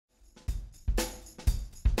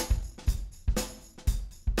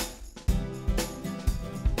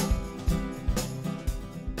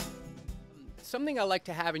Something I like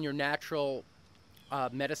to have in your natural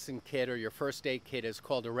medicine kit or your first aid kit is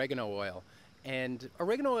called oregano oil. And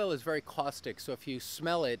oregano oil is very caustic, so if you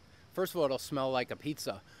smell it, first of all, it'll smell like a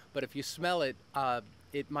pizza. But if you smell it,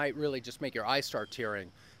 it might really just make your eyes start tearing.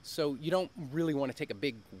 So you don't really want to take a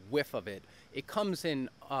big whiff of it. It comes in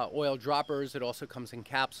oil droppers. It also comes in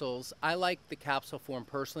capsules. I like the capsule form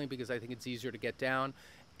personally because I think it's easier to get down.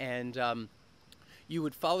 And you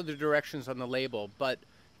would follow the directions on the label, but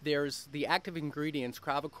there's the active ingredients,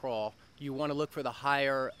 cravicrol. You want to look for the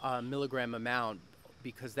higher milligram amount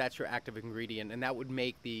because that's your active ingredient, and that would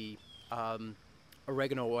make the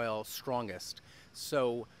oregano oil strongest.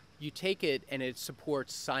 So you take it and it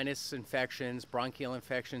supports sinus infections, bronchial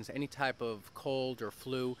infections, any type of cold or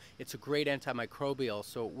flu. It's a great antimicrobial,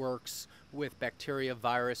 so it works with bacteria,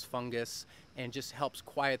 virus, fungus, and just helps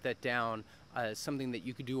quiet that down. Something that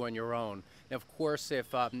you could do on your own. Now, of course,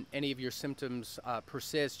 if any of your symptoms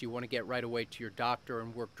persist, you want to get right away to your doctor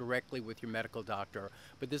and work directly with your medical doctor.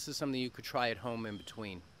 But this is something you could try at home in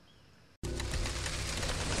between.